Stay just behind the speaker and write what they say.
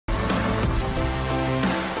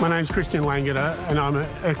My name's ChristianLangeder and I'm an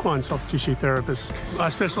equine soft tissue therapist. I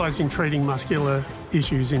specialise in treating muscular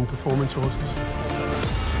issues in performance horses.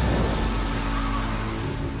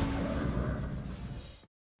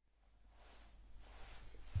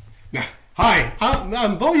 Hi,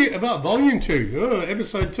 volume 2,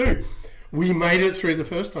 episode 2. We made it through the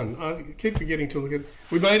first one. I keep forgetting to look at.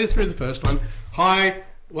 We made it through the first one. Hi,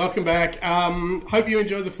 welcome back. Hope you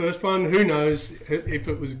enjoyed the first one. Who knows if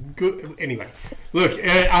it was good? Anyway, look,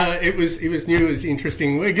 it was new, it was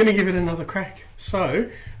interesting. We're going to give it another crack. So,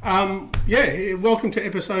 yeah, welcome to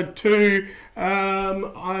episode 2.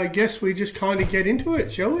 I guess we just kind of get into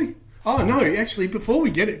it, shall we? Oh no, actually, before we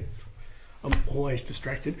get it, I'm always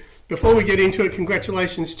distracted. Before we get into it,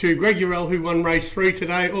 congratulations to Greg Urell, who won race 3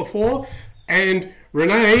 today, or 4, and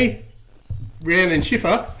Rhiannon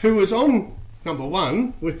Schiffer, who was on number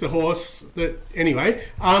 1 with the horse that, anyway,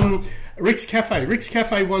 Rick's Cafe. Rick's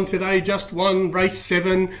Cafe won today, just won race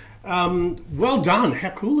 7. Well done.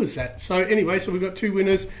 How cool is that? So anyway, so we've got 2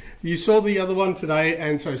 winners. You saw the other one today,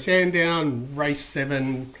 and so Sandown, race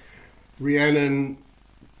 7, Rhiannon,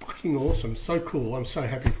 fucking awesome. So cool. I'm so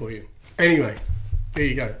happy for you. Anyway, there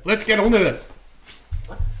you go. Let's get on with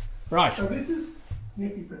it. Right. So this is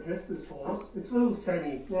Nicky Protesta's horse. It's little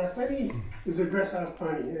Sammy. Now Sammy is a dressage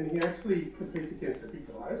pony and he actually competes against the big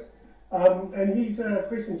guys. And he's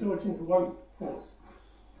Chris and George into one horse.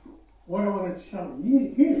 What I wanted to show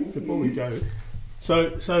you before we go. So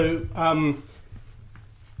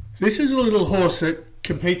this is a little horse that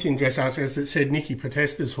competes in dressage, as it said, Nicky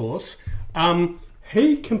Protesta's horse.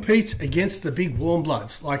 He competes against the big warm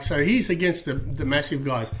bloods, so he's against the massive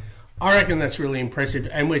guys. I reckon that's really impressive.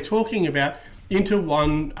 And we're talking about into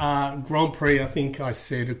one Grand Prix, I think I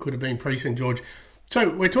said it could have been Prix St George. So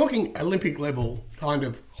we're talking Olympic level kind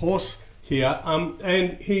of horse here,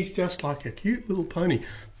 and he's just like a cute little pony.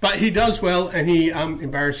 But he does well, and he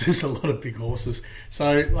embarrasses a lot of big horses.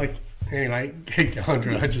 So, anyway, keep going,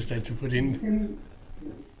 Drew. I just had to put in.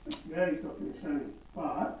 Now he's not going to show me,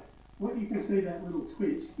 but what you can see, that little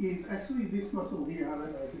twitch, is actually this muscle here. I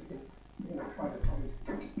don't know if you can try to tell me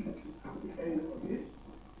a bit.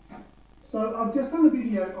 So I've just done a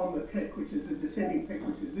video on the pec, which is a descending pec,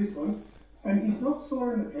 which is this one. And he's not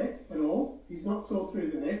sore in the pec at all. He's not sore through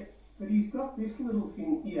the neck. But he's got this little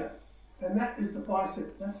thing here. And that is the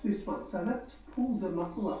bicep. That's this one. So that pulls a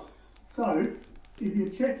muscle up. So if you're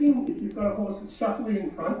checking, if you've got a horse that's shuffling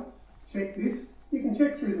in front, check this. You can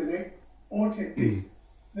check through the neck or check this.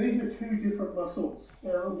 These are 2 different muscles.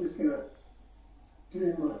 Now I'm just going to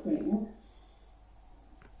do my thing.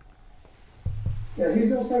 Now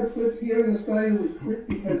he's also clipped here in Australia with clip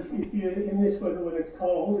because if you're in this weather when it's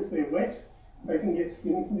cold, if they're wet, they can get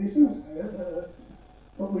skin conditions.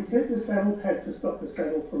 But we keep the saddle pad to stop the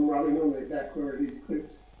saddle from running on their back where it is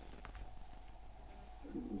clipped.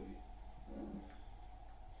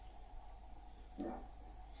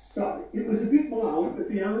 So, it was a bit mild, but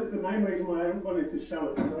the main reason why I wanted to show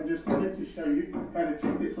it is I just wanted to show you how to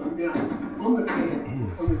check this one. Now, on the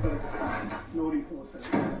pad, naughty horse.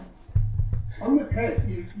 On the pad,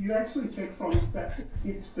 you actually check from that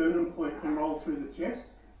hip sternum point and roll through the chest.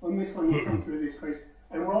 On this one, you come through this crease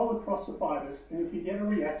and roll across the fibers. And if you get a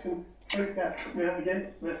reaction, treat that. Now, again,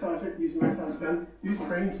 massage it, use massage gun, use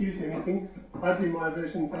creams, use anything. I do my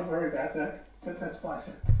version, don't worry about that. But that's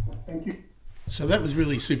bicep. Thank you. So that was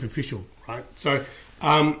really superficial, right? So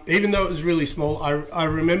even though it was really small, I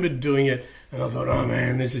remembered doing it and I thought, oh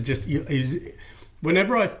man, this is just...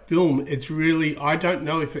 Whenever I film, it's really... I don't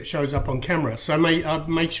know if it shows up on camera. So I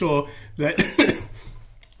make sure that...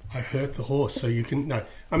 I hurt the horse, so you can... No.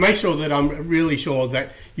 I make sure that I'm really sure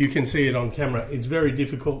that you can see it on camera. It's very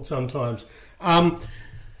difficult sometimes.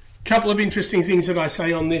 Couple of interesting things that I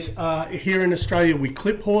say on this. Here in Australia, we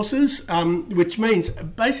clip horses, which means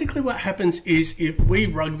basically what happens is if we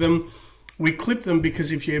rug them, we clip them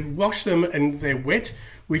because if you wash them and they're wet,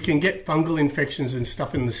 we can get fungal infections and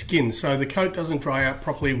stuff in the skin. So the coat doesn't dry out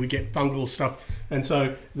properly, we get fungal stuff. And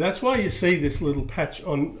so that's why you see this little patch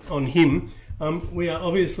on him. We are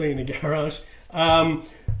obviously in a garage.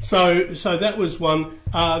 So that was one.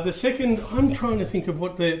 The second, I'm trying to think of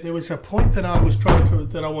what there was a point that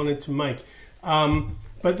I wanted to make.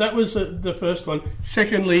 But that was the first one.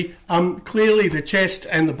 Secondly, clearly the chest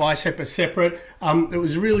and the bicep are separate. It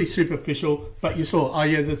was really superficial, but you saw, oh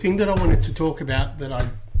yeah, the thing that I wanted to talk about that I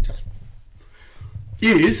just...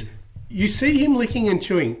 is you see him licking and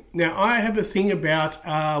chewing. Now, I have a thing about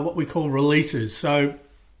what we call releases. So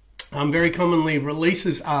very commonly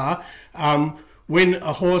releases are... when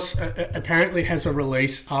a horse apparently has a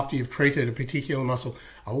release after you've treated a particular muscle.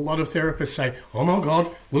 a lot of therapists say, oh my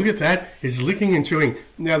God, look at that, it's licking and chewing.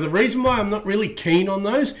 Now, the reason why I'm not really keen on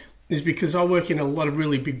those is because I work in a lot of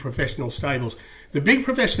really big professional stables. The big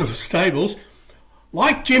professional stables,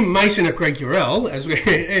 like Jim Mason at Greg Urell,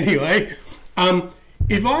 anyway,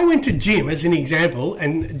 if I went to Jim as an example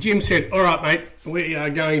and Jim said, all right, mate, we are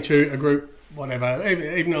going to a group, whatever,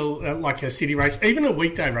 even like a city race, even a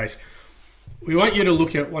weekday race, we want you to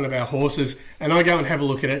look at one of our horses, and I go and have a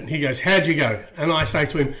look at it, and he goes, how'd you go? And I say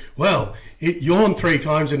to him, well, it yawned 3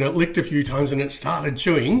 times and it licked a few times and it started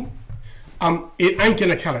chewing. It ain't going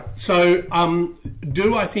to cut it. So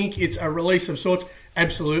do I think it's a release of sorts?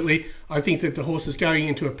 Absolutely. I think that the horse is going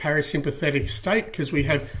into a parasympathetic state because we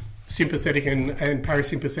have sympathetic and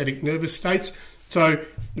parasympathetic nervous states. So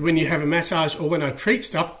when you have a massage or when I treat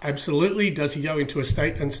stuff, absolutely. Does he go into a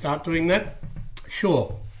state and start doing that?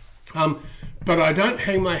 Sure. But I don't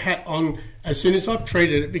hang my hat on as soon as I've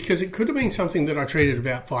treated it, because it could have been something that I treated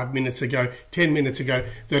about 5 minutes ago, 10 minutes ago,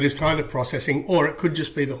 that is kind of processing, or it could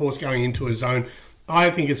just be the horse going into a zone. I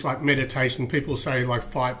think it's like meditation. People say like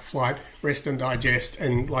fight, flight, rest and digest,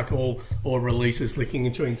 and like all releases, licking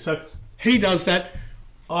and chewing. So he does that.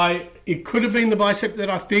 It could have been the bicep that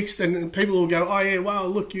I fixed, and people will go, oh yeah, well,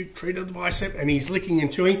 look, you treated the bicep and he's licking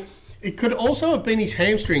and chewing. It could also have been his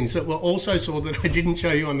hamstrings that were also sore that I didn't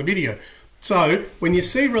show you on the video. So when you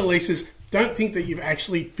see releases, don't think that you've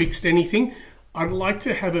actually fixed anything. I'd like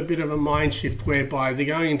to have a bit of a mind shift whereby they're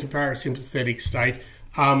going into parasympathetic state,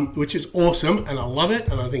 which is awesome, and I love it,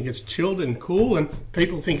 and I think it's chilled and cool, and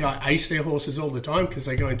people think I ace their horses all the time because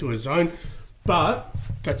they go into a zone. But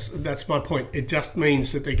that's my point. It just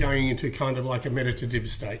means that they're going into kind of like a meditative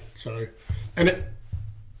state. So,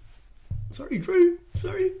 sorry, Drew,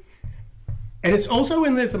 sorry. And it's also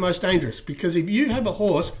when they're the most dangerous, because if you have a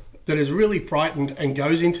horse that is really frightened and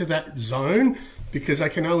goes into that zone because they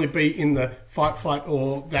can only be in the fight, flight,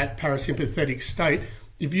 or that parasympathetic state,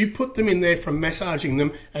 if you put them in there from massaging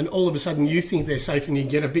them and all of a sudden you think they're safe and you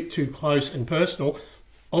get a bit too close and personal,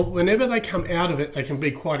 whenever they come out of it, they can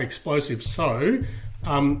be quite explosive. So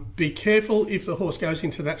be careful if the horse goes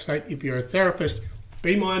into that state. If you're a therapist,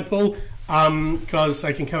 be mindful, because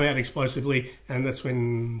they can come out explosively, and that's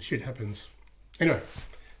when shit happens. Anyway,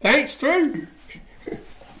 thanks, Drew.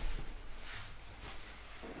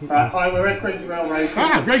 Hi, we're at Greg Urell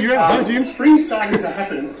Racing. Greg Urell, hi Jim. Spring's starting to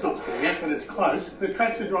happen. It's not spring yet, but it's close. The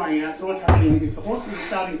tracks are drying out, so what's happening is the horses are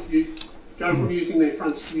starting to go from using their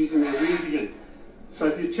fronts to using their rears again. So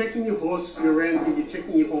if you're checking your horse, you're around here, you're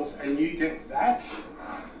checking your horse, and you get that.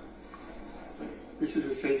 This is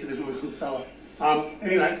a sensitive little fella.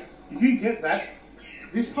 Anyway, if you get that,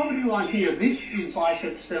 this poverty line here, this is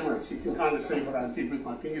biceps femoris. You can kind of see what I did with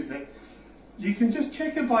my fingers there. You can just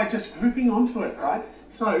check it by just gripping onto it, right?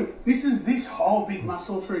 So this is this whole big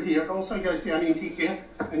muscle through here. It also goes down into here,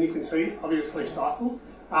 and you can see, obviously, stifle.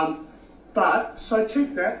 So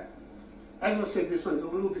check that. As I said, this one's a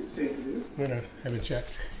little bit sensitive. We're going to have a chat.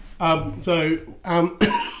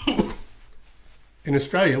 In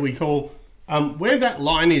Australia, we call, where that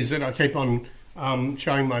line is that I keep on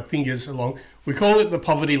showing my fingers along, we call it the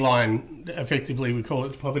poverty line. Effectively, we call it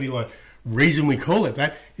the poverty line. Reason we call it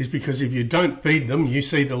that is because if you don't feed them, you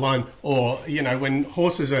see the line. Or, you know, when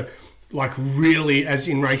horses are like really, as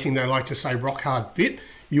in racing, they like to say rock hard fit,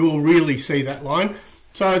 you will really see that line.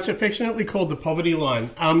 So it's affectionately called the poverty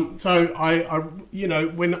line. So I, you know,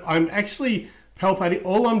 when I'm actually palpating,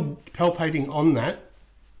 all I'm palpating on that,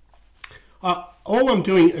 all I'm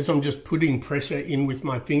doing is I'm just putting pressure in with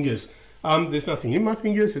my fingers. There's nothing in my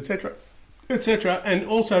fingers, etc., etc. And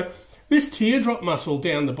also this teardrop muscle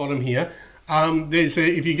down the bottom here.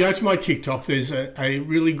 If you go to my TikTok, there's a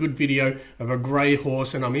really good video of a grey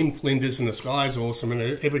horse, and I'm in Flinders, and the sky's awesome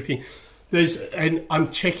and everything. And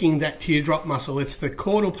I'm checking that teardrop muscle. It's the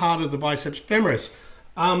caudal part of the biceps femoris.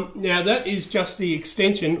 Now that is just the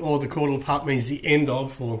extension, or the caudal part means the end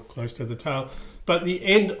of, or close to the tail, but the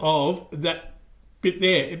end of that bit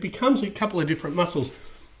there, it becomes a couple of different muscles.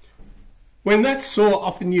 When that's sore,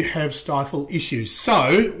 often you have stifle issues.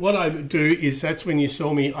 So what I do is, that's when you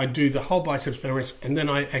saw me, I do the whole biceps femoris, and then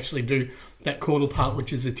I actually do that caudal part,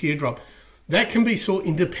 which is the teardrop. That can be sore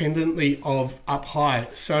independently of up high.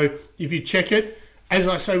 So if you check it, as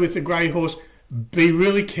I say with the grey horse, be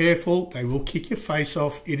really careful. They will kick your face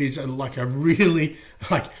off. It is like a really,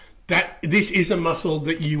 like that. This is a muscle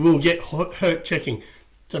that you will get hurt checking.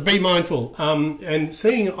 So be mindful. And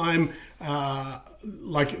seeing I'm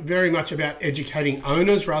like very much about educating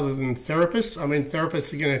owners rather than therapists. I mean,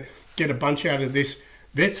 therapists are going to get a bunch out of this.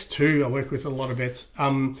 Vets too. I work with a lot of vets.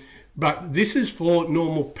 But this is for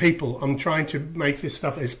normal people. I'm trying to make this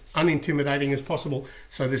stuff as unintimidating as possible.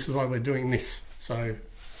 So this is why we're doing this. So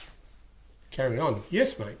carry on.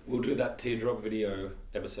 Yes, mate. We'll do that teardrop video,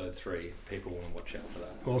 episode 3. People want to watch out for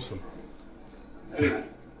that. Awesome. Anyway,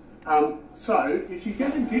 so if you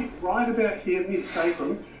get a dip right about here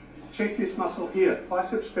mid-sacrum, check this muscle here,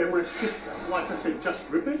 biceps femoris, just like I said, just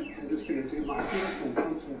grip it. I'm just going to do my fingers and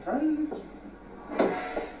concentrate.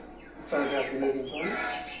 Sorry about the moving point.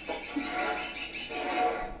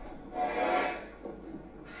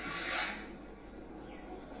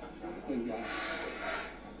 There you go.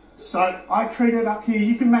 So I treat it up here.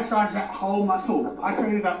 You can massage that whole muscle. I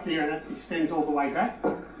treat it up here and it extends all the way back,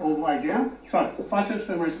 all the way down. So biceps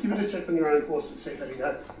femoris, give it a check on your own horse and see how you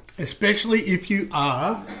go. Especially if you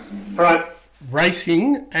are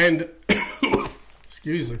racing and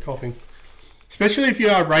excuse the coughing. Especially if you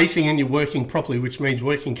are racing and you're working properly, which means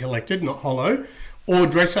working collected, not hollow, or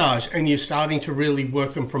dressage, and you're starting to really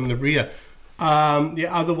work them from the rear. The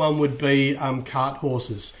other one would be cart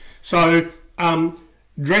horses. So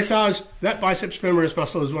dressage, that biceps femoris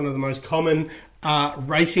muscle is one of the most common.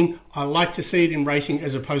 Racing, I like to see it in racing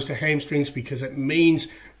as opposed to hamstrings because it means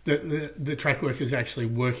that the track worker is actually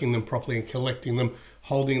working them properly and collecting them,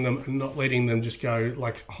 holding them, and not letting them just go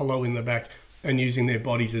like hollow in the back and using their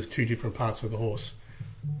bodies as two different parts of the horse.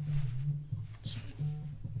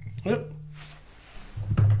 Yep.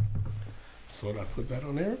 Thought I'd put that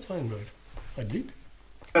on aeroplane mode. I did.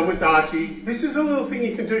 And with Archie, this is a little thing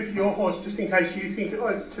you can do for your horse just in case you think,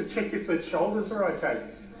 to check if the shoulders are okay.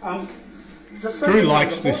 Just so Drew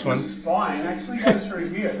likes this one. The spine actually goes through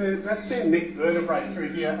here. That's their neck vertebrae through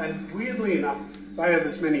here, and weirdly enough, they have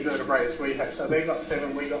as many vertebrae as we have. So they got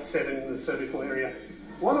 7, we got 7 in the cervical area.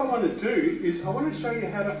 What I want to do is I want to show you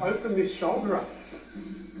how to open this shoulder up.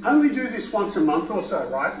 Only do this once a month or so,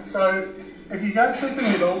 right? So if you go through the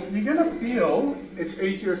middle, you're going to feel, it's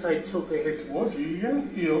easier if they tilt their head towards you, you're going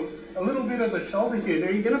to feel a little bit of the shoulder here.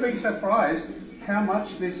 Now you're going to be surprised how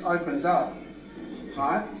much this opens up,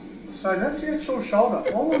 right? So that's the actual shoulder.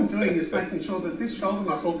 All I'm doing is making sure that this shoulder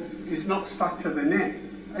muscle is not stuck to the neck.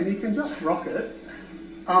 And you can just rock it.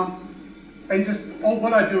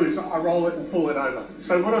 What I do is I roll it and pull it over.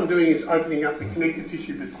 So what I'm doing is opening up the connective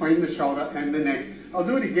tissue between the shoulder and the neck. I'll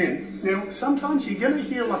do it again. Now, sometimes you're going to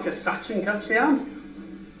hear like a suction cup sound.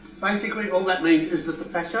 Basically, all that means is that the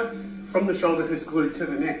fascia from the shoulder is glued to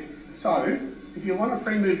the neck. So, if you want a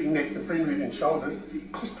free-moving neck and free-moving shoulders,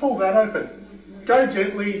 just pull that open. Go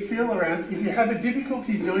gently, feel around. If you have a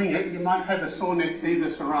difficulty doing it, you might have a sore neck, either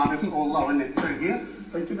serratus or lower neck through here.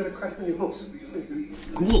 But give it a crack on your hooks.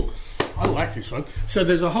 Cool. I like this one. So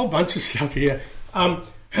there's a whole bunch of stuff here. I'm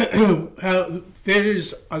going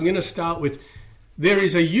to start with, there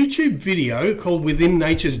is a YouTube video called Within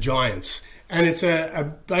Nature's Giants, and it's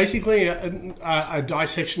basically a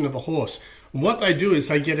dissection of a horse. And what they do is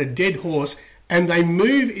they get a dead horse and they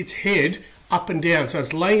move its head up and down. So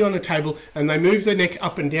it's laying on a table and they move the neck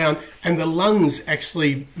up and down and the lungs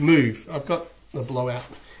actually move. I've got the blowout.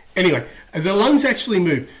 Anyway, the lungs actually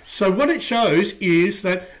move. So what it shows is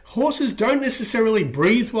that horses don't necessarily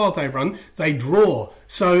breathe while they run, they draw.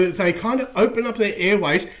 So they kind of open up their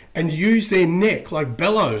airways and use their neck like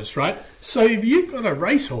bellows, right? So if you've got a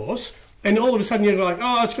racehorse and all of a sudden you're like,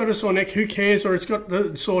 oh, it's got a sore neck, who cares? Or it's got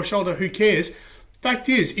the sore shoulder, who cares? Fact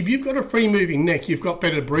is, if you've got a free moving neck, you've got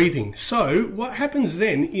better breathing. So what happens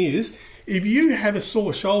then is, if you have a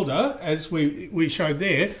sore shoulder, as we showed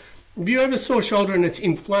there, if you have a sore shoulder and it's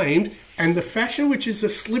inflamed, and the fascia, which is the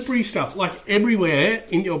slippery stuff, like everywhere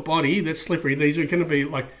in your body that's slippery, these are going to be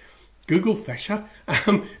like, Google fascia,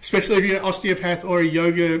 especially if you're an osteopath or a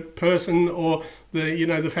yoga person or the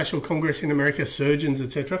Fascial Congress in America, surgeons,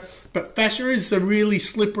 etc. But fascia is the really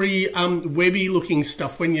slippery, webby looking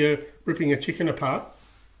stuff when you're ripping a chicken apart.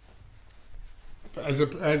 As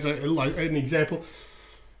an example,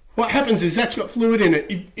 what happens is that's got fluid in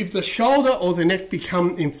it. If the shoulder or the neck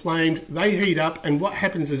become inflamed, they heat up, and what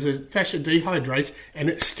happens is the fascia dehydrates and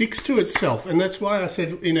it sticks to itself. And that's why I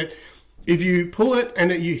said in it, if you pull it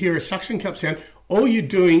and you hear a suction cup sound, all you're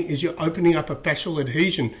doing is you're opening up a fascial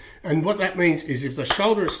adhesion. And what that means is if the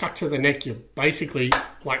shoulder is stuck to the neck, you basically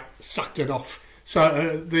like sucked it off.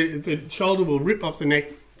 So the shoulder will rip off the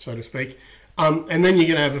neck, so to speak, and then you're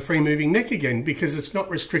going to have a free moving neck again because it's not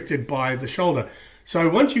restricted by the shoulder. So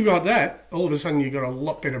once you got that, all of a sudden you've got a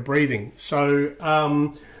lot better breathing. So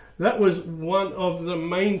that was one of the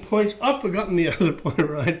main points. I've forgotten the other point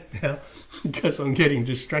right now because I'm getting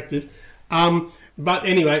distracted. But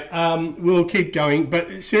anyway, we'll keep going.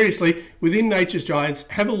 But seriously, Within Nature's Giants,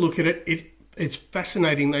 have a look at it. It's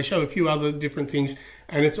fascinating. They show a few other different things,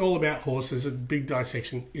 and it's all about horses, a big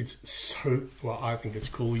dissection. It's so, well, I think it's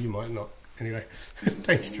cool. You might not. Anyway,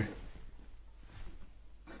 thanks, Drew.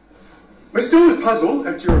 We're still with puzzle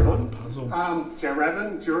at Durabon. Puzzle.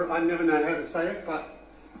 Jaravan, I never know how to say it, but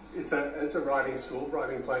it's a riding school,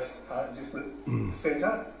 riding place, adjustment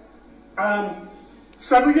centre.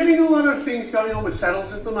 So we're getting a lot of things going on with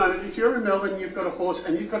saddles at the moment. If you're in Melbourne, you've got a horse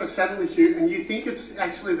and you've got a saddle issue and you think it's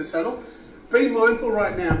actually the saddle, be mindful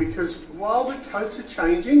right now, because while the coats are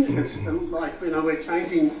changing, it's like, we're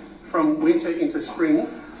changing from winter into spring,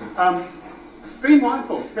 be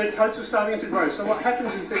mindful, their coats are starting to grow. So what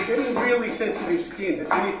happens is they're getting really sensitive skin.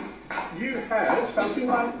 And if you have something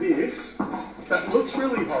like this that looks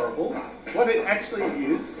really horrible, what it actually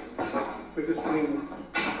is, we're just being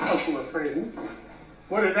helpful a friend,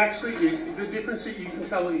 what it actually is, the difference that you can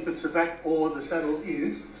tell if it's the back or the saddle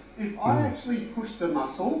is, if I actually push the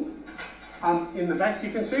muscle in the back,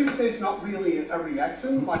 you can see that there's not really a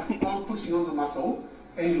reaction, like if I'm pushing on the muscle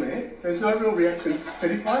anywhere, there's no real reaction.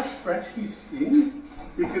 But if I scratch his skin,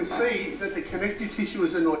 you can see that the connective tissue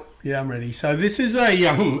is annoyed. Yeah, I'm ready. So this is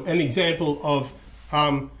an example of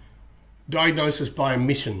diagnosis by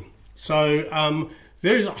omission. So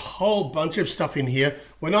there's a whole bunch of stuff in here.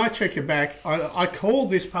 When I check it back, I call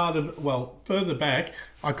this part of, well, further back,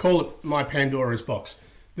 I call it my Pandora's box.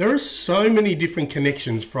 There are so many different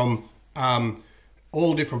connections from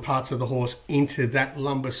all different parts of the horse into that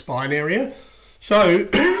lumbar spine area. So,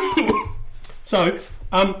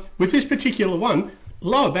 with this particular one,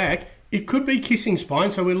 lower back, it could be kissing spine,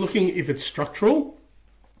 so we're looking if it's structural.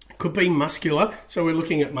 It could be muscular, so we're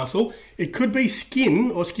looking at muscle. It could be skin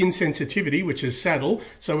or skin sensitivity, which is saddle,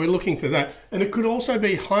 so we're looking for that. And it could also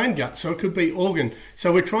be hindgut, so it could be organ.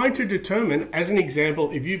 So we're trying to determine, as an example,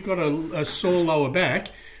 if you've got a sore lower back,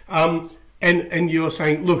 and you're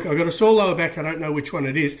saying, look, I've got a sore lower back, I don't know which one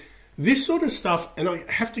it is. This sort of stuff, and I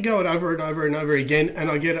have to go it over and over and over again, and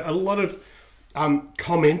I get a lot of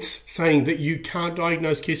comments saying that you can't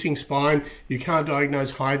diagnose kissing spine, you can't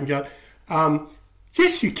diagnose hindgut.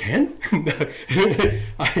 Yes, you can.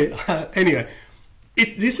 Anyway,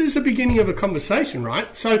 this is the beginning of a conversation,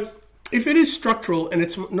 right? So if it is structural and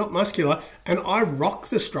it's not muscular, and I rock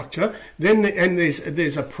the structure, then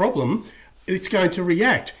there's a problem, it's going to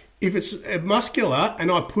react. If it's muscular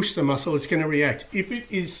and I push the muscle, it's going to react. If it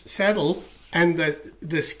is saddle and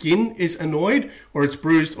the skin is annoyed, or it's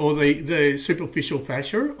bruised, or the superficial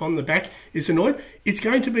fascia on the back is annoyed, it's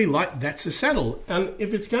going to be like, that's a saddle. And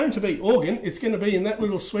if it's going to be organ, it's going to be in that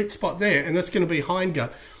little sweet spot there, and that's going to be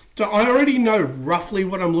hindgut. So I already know roughly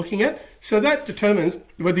what I'm looking at. So that determines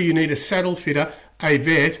whether you need a saddle fitter, a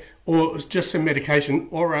vet, or just some medication,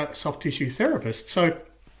 or a soft tissue therapist. So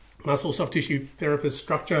muscle, soft tissue therapist,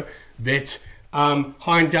 structure, vet,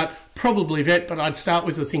 hindgut, probably vet, but I'd start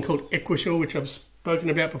with a thing called Equine, which I've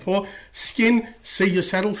spoken about before. Skin, see your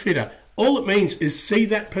saddle fitter. All it means is see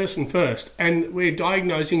that person first, and we're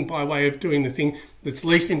diagnosing by way of doing the thing that's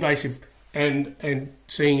least invasive and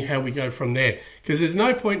seeing how we go from there. Because there's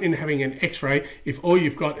no point in having an x-ray if all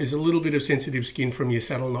you've got is a little bit of sensitive skin from your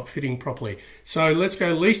saddle not fitting properly. So let's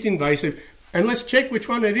go least invasive. And let's check which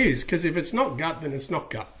one it is, because if it's not gut, then it's not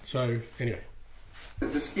gut. So, anyway.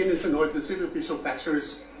 The skin is annoyed, the superficial fascia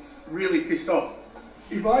is really pissed off.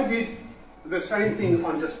 If I did the same thing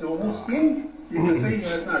on just normal skin, you can see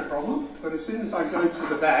there's no problem. But as soon as I go to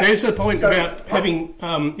the back... There's the point about having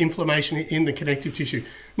inflammation in the connective tissue.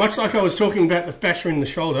 Much like I was talking about the fascia in the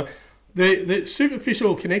shoulder, the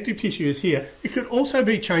superficial connective tissue is here. It could also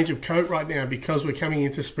be change of coat right now, because we're coming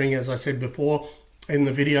into spring, as I said before in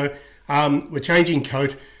the video. We're changing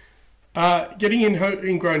coat, getting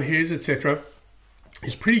ingrown hairs, etc.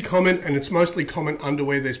 is pretty common, and it's mostly common under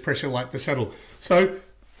where there's pressure like the saddle. So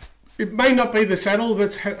it may not be the saddle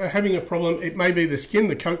that's having a problem, it may be the skin,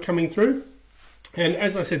 the coat coming through. And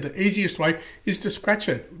as I said, the easiest way is to scratch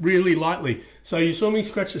it really lightly. So you saw me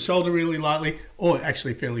scratch the shoulder really lightly, or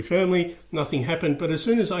actually fairly firmly, nothing happened. But as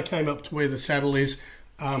soon as I came up to where the saddle is,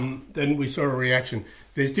 then we saw a reaction.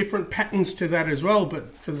 There's different patterns to that as well,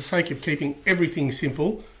 but for the sake of keeping everything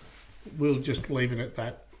simple, we'll just leave it at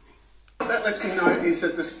that. What that lets me know is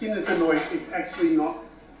that the skin is annoyed, it's actually not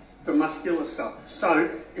the muscular stuff. So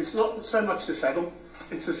it's not so much the saddle,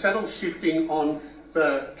 it's the saddle shifting on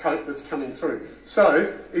the coat that's coming through.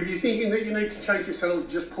 So if you're thinking that you need to change your saddle,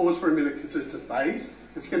 just pause for a minute, because it's a phase,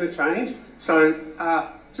 it's going to change. So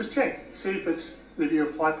just check, see if you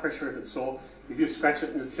apply pressure if it's sore. If you scratch it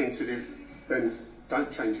and it's sensitive, then don't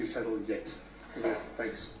change your saddle yet. Yeah,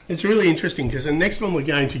 thanks. It's really interesting, because the next one we're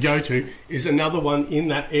going to go to is another one in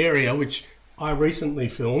that area, which I recently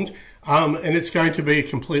filmed, and it's going to be a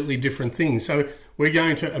completely different thing. So we're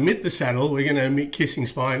going to omit the saddle, we're going to omit kissing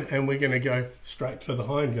spine, and we're going to go straight for the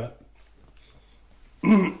hindgut.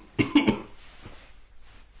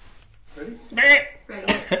 Ready?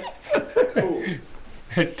 Ready.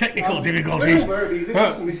 Technical difficulties. This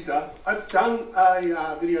is Mister. I've done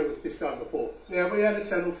a video with this guy before. Now, we had a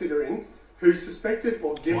saddle fitter in who suspected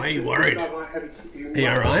or guessed. Why are you worried? That might have Are you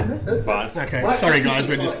alright? Fine. Okay, Well, sorry guys,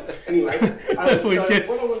 we're just... Anyway, so We what I get-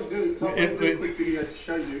 want to do is I want to do a quick video to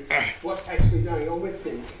show you what's actually going on with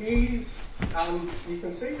him. He's, you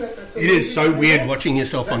can see that that's... It is so weird watching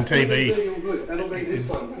yourself on That's TV. good. That'll be this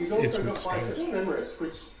one. He's It's also got strange. biceps femoris,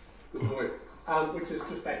 which good boy, which is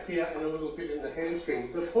just back here and a little bit in the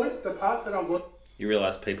hamstring. The part that I want... You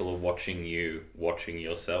realise people are watching you, watching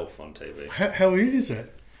yourself on TV. How weird is that?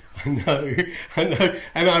 I know,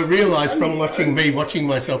 and I realise from watching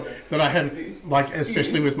myself that I have, like,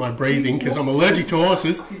 especially with my breathing, because I'm allergic to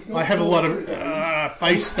horses, I have a lot of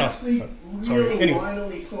face stuff. So, sorry, Really anyway.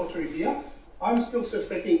 minorly sore through here. I'm still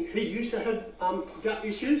suspecting he used to have gut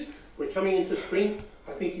issues. We're coming into spring.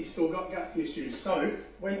 I think he's still got gut issues. So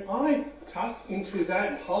when I tuck into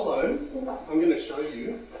that hollow, I'm going to show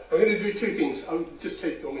you. I'm going to do two things. I'll just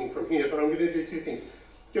keep filming from here, but I'm going to do two things.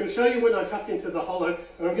 I'm going to show you when I tuck into the hollow,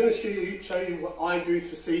 and I'm going to show you what I do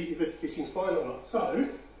to see if it's kissing spine or not. So,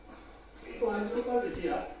 if I look over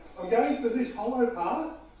here, I'm going for this hollow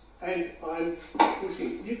part, and I'm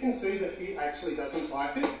pushing. You can see that he actually doesn't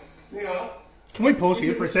like it. Now, Can we pause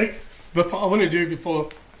here for a sec? Before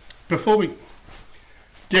we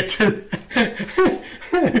get to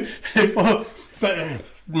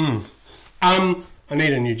I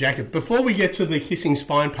need a new jacket. Before we get to the kissing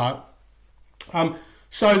spine part,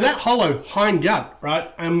 so that hollow hind gut,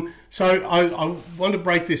 right? So I want to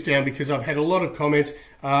break this down because I've had a lot of comments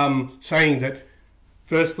saying that,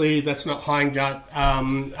 firstly, that's not hind gut.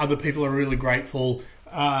 Other people are really grateful.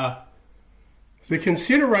 The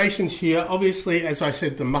considerations here, obviously, as I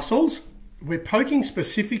said, the muscles. We're poking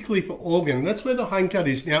specifically for organ. That's where the hind gut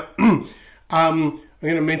is. Now, I'm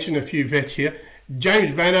going to mention a few vets here.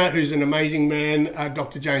 James Vanner, who's an amazing man,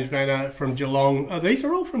 Dr. James Vanner from Geelong. These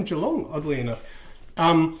are all from Geelong, oddly enough.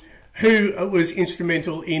 Who was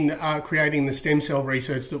instrumental in creating the stem cell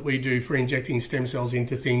research that we do for injecting stem cells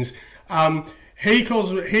into things.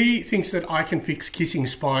 He thinks that I can fix kissing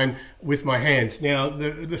spine with my hands. Now,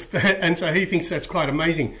 and so he thinks that's quite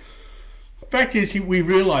amazing. Fact is, we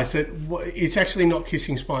realise that it's actually not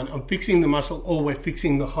kissing spine. I'm fixing the muscle, or we're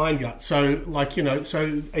fixing the hind gut. So,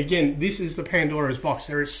 so again, this is the Pandora's box.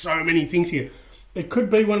 There are so many things here. It could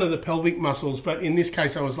be one of the pelvic muscles, but in this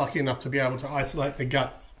case, I was lucky enough to be able to isolate the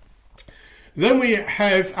gut. Then we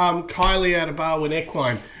have Kylie out of Barwon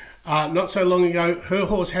Equine. Not so long ago, her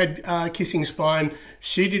horse had kissing spine.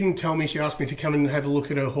 She didn't tell me. She asked me to come in and have a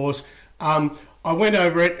look at her horse. I went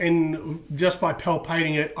over it, and just by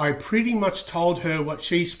palpating it, I pretty much told her what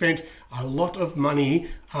she spent a lot of money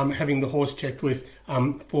having the horse checked with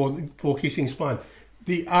for kissing spine.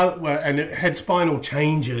 And it had spinal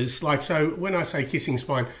changes. So when I say kissing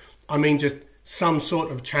spine, I mean just some sort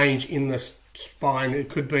of change in the spine. It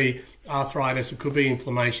could be arthritis, it could be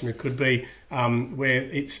inflammation, it could be where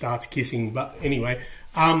it starts kissing. But anyway,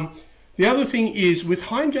 the other thing is with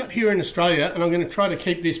hind gut here in Australia, and I'm going to try to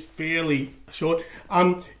keep this fairly short.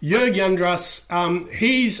 Jörg Yandras,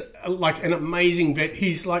 he's like an amazing vet.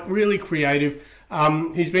 He's like really creative.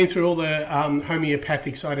 He's been through all the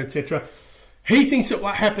homeopathic side, etc. He thinks that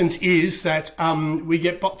what happens is that we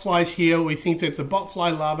get botflies here. We think that the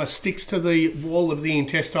botfly larva sticks to the wall of the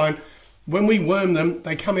intestine. When we worm them,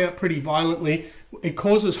 they come out pretty violently. It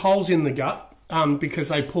causes holes in the gut because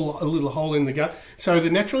they pull a little hole in the gut. So the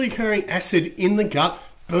naturally occurring acid in the gut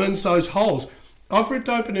burns those holes. I've ripped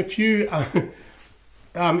open a few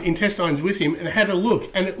intestines with him and had a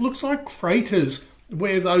look, and it looks like craters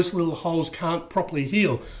where those little holes can't properly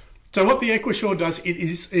heal. So what the Equisure does,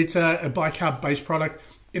 it's a bicarb-based product.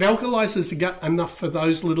 It alkalizes the gut enough for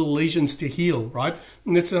those little lesions to heal, right?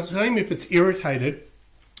 And it's the same if it's irritated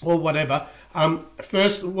or whatever.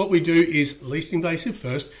 First, what we do is least invasive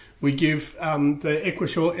first. We give the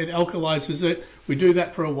Equisure, it alkalizes it. We do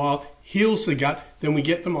that for a while, heals the gut, then we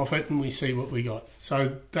get them off it and we see what we got.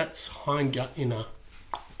 So that's hind gut in a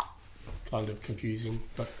kind of confusing,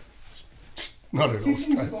 but not at all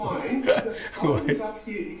straight. Spine, the spine is up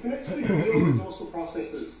here. You can actually feel the dorsal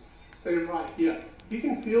processes. They're right here. You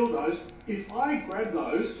can feel those. If I grab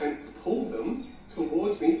those and pull them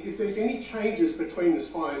towards me, if there's any changes between the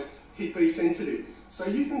spines, he'd be sensitive. So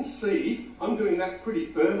you can see I'm doing that pretty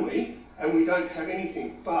firmly and we don't have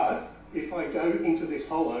anything. But if I go into this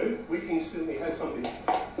hollow, we instantly have something.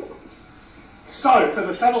 So for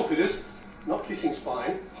the saddle fitters, not kissing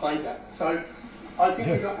spine, hind gut. So I think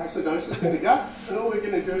we've got acidosis in the gut, and all we're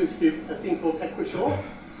going to do is give a thing called Equisure,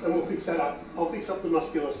 and we'll fix that up. I'll fix up the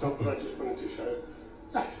muscular stuff, but I just wanted to show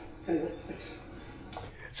that. Anyway, thanks.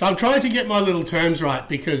 So I'm trying to get my little terms right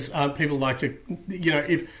because people like to, you know,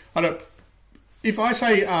 if I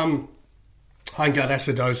say hindgut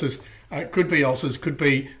acidosis, it could be ulcers, could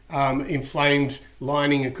be inflamed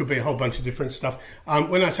lining, it could be a whole bunch of different stuff.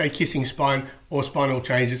 When I say kissing spine or spinal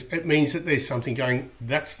changes, it means that there's something going,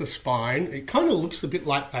 that's the spine. It kind of looks a bit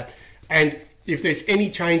like that. And if there's any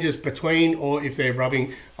changes between or if they're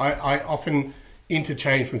rubbing, I often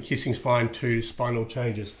interchange from kissing spine to spinal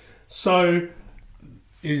changes. So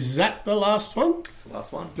is that the last one? That's the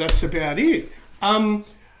last one. That's about it.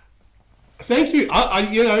 Thank you.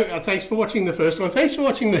 Thanks for watching the first one. Thanks for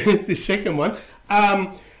watching the second one.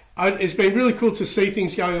 It's been really cool to see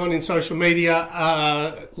things going on in social media.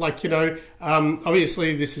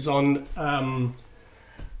 Obviously this is on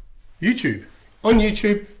YouTube. On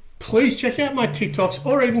YouTube, please check out my TikToks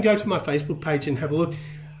or even go to my Facebook page and have a look.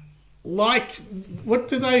 What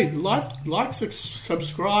do they like?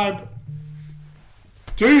 Subscribe.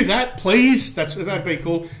 Do that, please. That'd be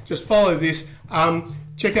cool. Just follow this.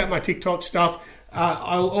 Check out my TikTok stuff.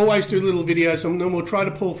 I'll always do little videos, and then we'll try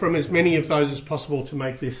to pull from as many of those as possible to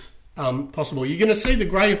make this possible. You're going to see the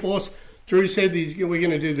grey horse. Drew said we're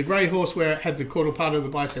going to do the grey horse where it had the caudal part of the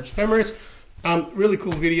biceps femoris. Really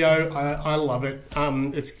cool video. I love it.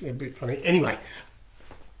 It's a bit funny. Anyway,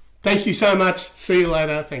 thank you so much. See you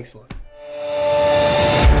later. Thanks a lot.